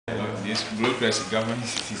this bureaucracy government.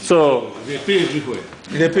 So they pay everywhere.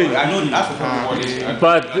 they pay. I know African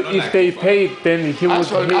But if they paid, then he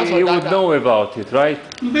would know about it, right?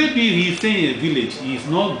 Maybe he's staying in a village. He's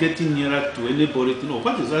not getting nearer to anybody to know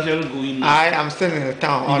what is actually going on. I am still in the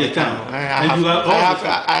town all the time.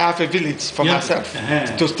 I have a village for myself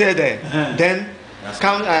to stay there. Then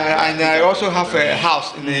and I also have a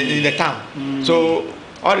house in the town. So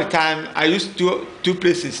all the time I use two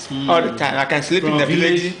places all the time. I can sleep in the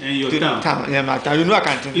village and your to town. the town. Yeah, my town. You know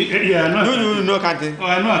Akantin? Yeah, I know. You know Akantin? Oh,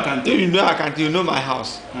 I know Akantin. You know Akantin, you know my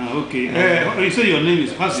house. Okay. You say your name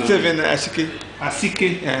is what's your Stephen name? Asike.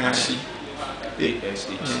 Asike.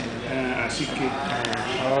 Asike.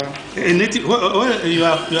 A native. Where you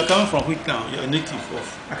are coming from? Which town? You are a native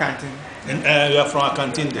of Akantin. And you are from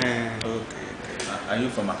Akantin. Okay. Are you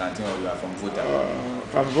from Akantin or you are from Vota?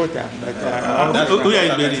 From Vota, but who are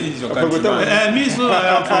you married? Me, so I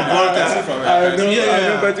am from Volta. I know,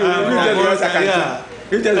 but you just Akantin.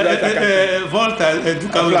 You just Volta,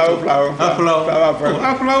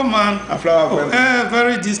 Flower man.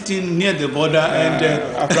 Very distant near the border and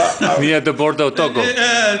Near the border of Togo.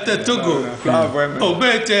 Togo. Oh,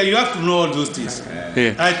 but you have to know all those things.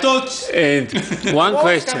 Yeah. I thought. And one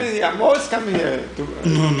question. I'm always coming here.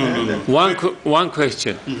 No. One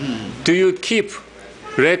question. Do you keep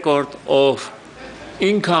record of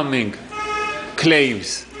incoming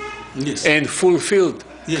claims and fulfilled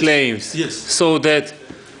claims so that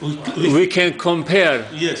we can compare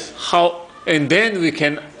how, and then we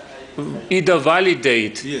can either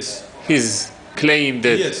validate his claim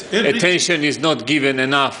that attention is not given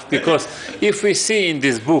enough, because if we see in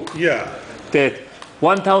this book that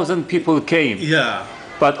 1,000 people came,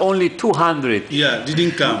 but only 200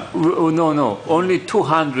 didn't come. No, only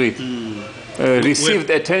 200 received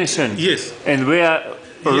attention and were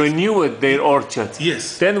renewed their orchard.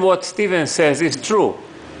 Then what Stephen says is true,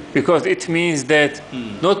 because it means that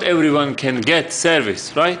not everyone can get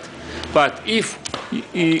service, right? But if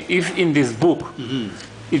in this book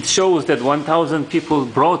it shows that 1,000 people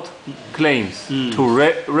brought claims to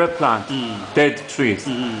replant dead trees,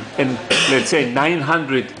 and let's say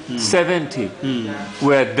 970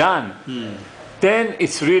 were done, then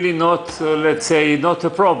it's really not, let's say, not a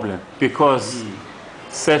problem, because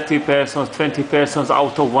 30 persons, 20 persons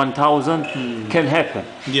out of 1,000 can happen.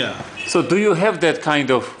 So do you have that kind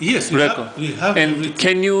of record? We have and everything.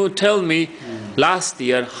 Can you tell me last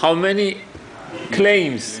year how many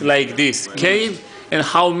claims like this came and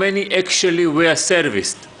how many actually were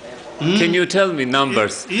serviced? Can you tell me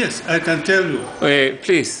numbers? Yes, I can tell you.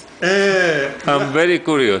 Please. I'm very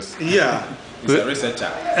curious. He's a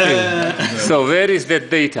researcher. So where is that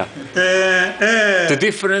data? The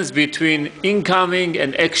difference between incoming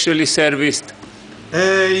and actually serviced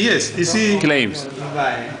yes, you see. claims.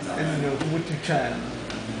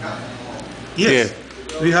 Yes,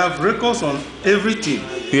 we have records on everything.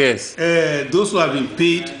 Yes. Those who have been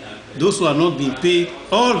paid, those who are not being paid,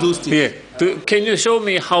 all those things. Can you show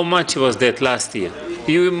me how much was that last year?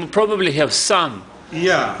 You probably have some.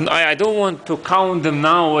 I don't want to count them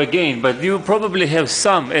now again, but you probably have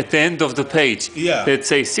some at the end of the page. Let's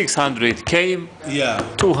say 600 came,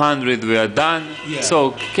 200 were done.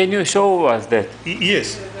 So can you show us that?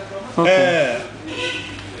 Yes. Okay.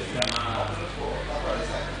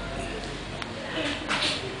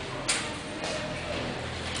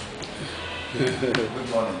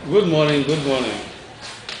 Good morning.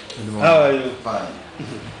 How are you? Fine.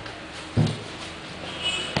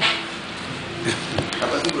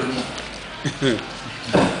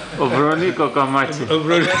 Obroniko Kamachi.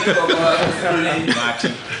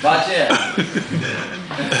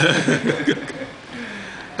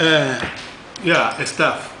 A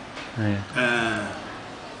staff.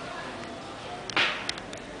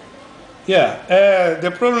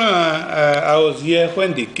 The problem, I was here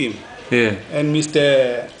when they came. And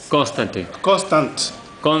Mr. Constantine.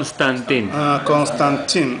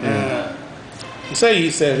 He said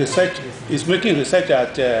he's making research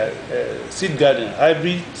at seed garden,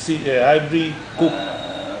 hybrid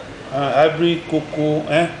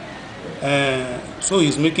cocoa. So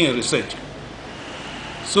he's making a research.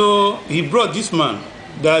 So he brought this man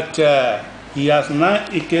that he has 9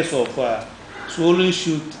 acres of swollen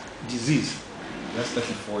shoot disease. That's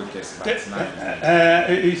 34 acres. That's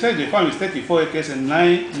 9. He said the farm is 34 acres and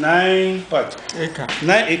 9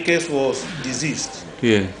 acres was diseased.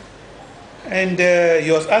 And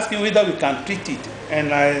he was asking whether we can treat it.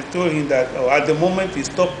 And I told him that at the moment we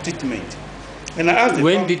stopped treatment. And I asked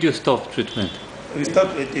when did you stop treatment? We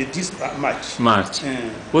stopped this March. March.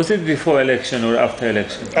 Was it before election or after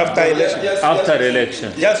election? After election. After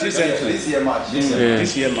election. Just recently. This year March.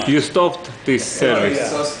 This year March. You stopped this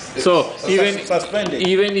service. So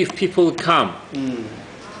even if people come,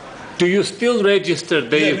 do you still register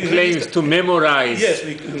their claims to memorize? Yes,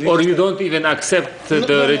 or you don't even accept the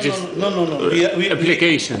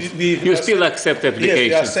applications? You still accept applications?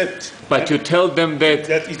 Yes, we accept. But you tell them that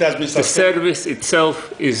it has been the service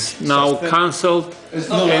itself is now cancelled? It's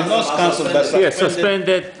not cancelled, but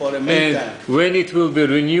suspended. For a and time. When it will be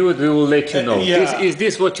renewed, we will let you know. Is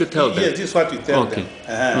this what you tell them? Yes, this is what we tell them.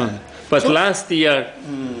 But so, last year,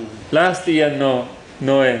 no.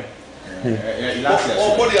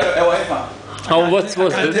 What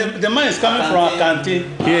was the man is coming from a canteen.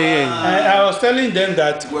 I was telling them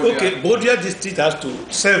that Bodia district has to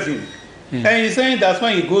serve him. And he's saying that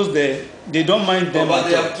when he goes there, they don't mind them. But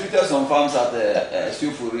they have treated some farms at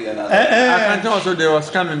Stiil and other. I can also they was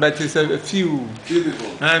coming, but it's a few people.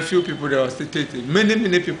 And few people they was treated.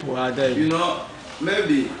 Many people are there. You know,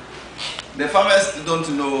 maybe the farmers don't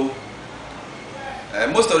know.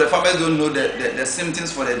 Most of the farmers don't know the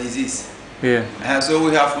symptoms for the disease. And so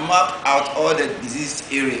we have mapped out all the diseased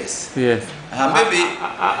areas. Yes. Maybe.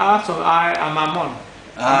 I'm among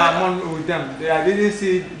with them. I didn't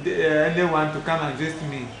see anyone to come and visit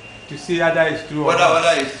me to see whether it's true or not.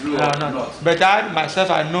 Whether it's true or not. But I myself,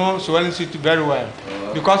 I know swelling city very well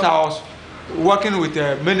because I was working with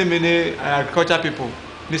many agriculture people.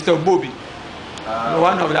 Mr. Bobby,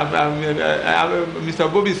 one of them. Mr.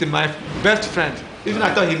 Bobby is my best friend. Even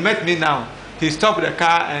I thought he met me now. He stopped the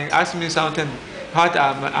car and asked me something. What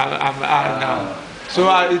I'm now. So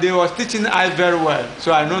they was teaching I very well.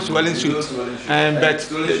 So I know swelling shoot.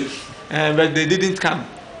 But they didn't come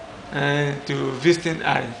to visiting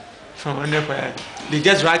I from anywhere. They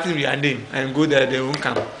just writing their name and go there. They won't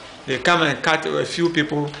come. They come and cut a few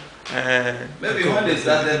people. Maybe when they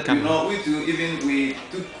started, you know,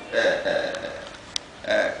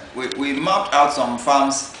 we mapped out some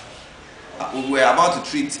farms. We were about to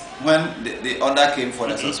treat when the order came for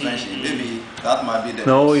the suspension. Maybe that might be the.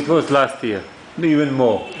 No, it was last year. Even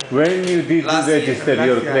more. When you did register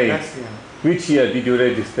your claim? Which year did you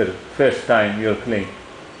register first time your claim?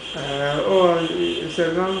 It's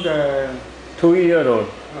around 2 years or?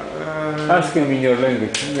 Ask him in your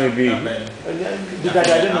language, maybe.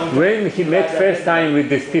 When he met first time with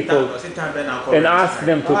these people and asked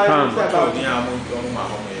them to come.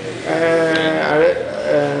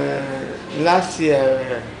 Last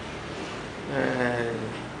year,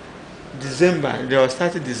 December, they were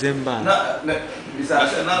started December.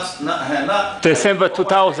 December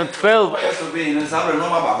 2012.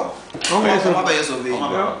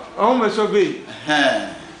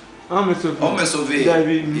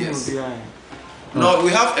 No,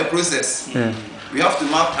 we have a process. We have to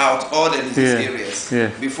map out all the disease areas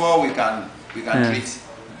before we can treat.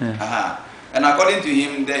 And according to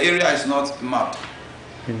him, the area is not mapped.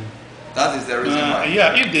 That is the reason why.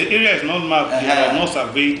 If the area is not mapped, not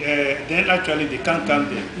surveyed, then actually they can't come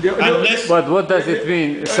there. But what does it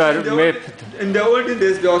mean, sir? In the olden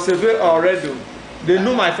days, they were surveyed already. They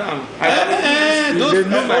knew my farm. Those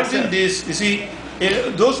olden days, you see,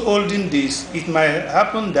 those olden days, it might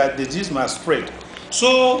happen that the disease might spread.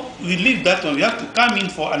 So we leave that one. We have to come in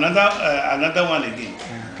for another one again.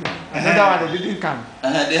 Another one, they didn't come.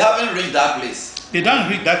 They haven't reached that place. They don't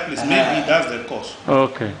reach that place. Maybe that's the cause.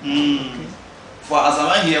 Okay. For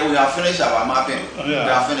Asaman here, we have finished our mapping. We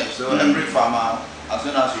are finished. So every farmer, as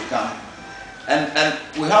soon as we come, and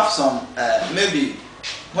we have some maybe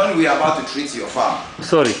when we are about to treat your farm.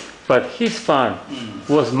 Sorry, but his farm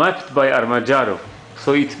was mapped by Armajaro,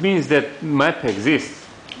 so it means that map exists.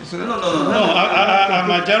 No.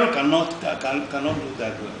 Armajaro cannot do that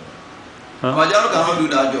well. Armajaro cannot do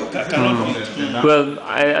that job. Well,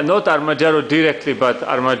 not Armajaro directly, but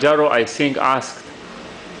Armajaro, I think, asked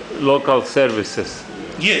local services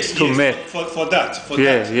to map. For that.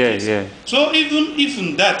 Yeah. So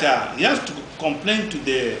even that, he has to complain to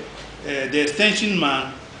the extension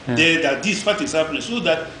man there that this part is happening, so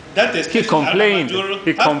that he complained.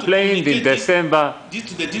 He complained in December.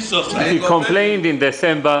 He complained in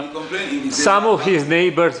December. Some of his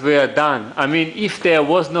neighbors were done. I mean, if there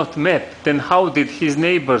was not map, then how did his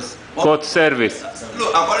neighbors got service?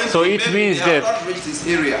 Look, so it means that not reached this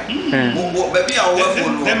area.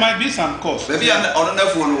 There might be some cost. Maybe another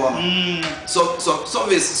phone. So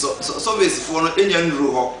service for any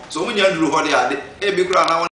room. So when you do what they are,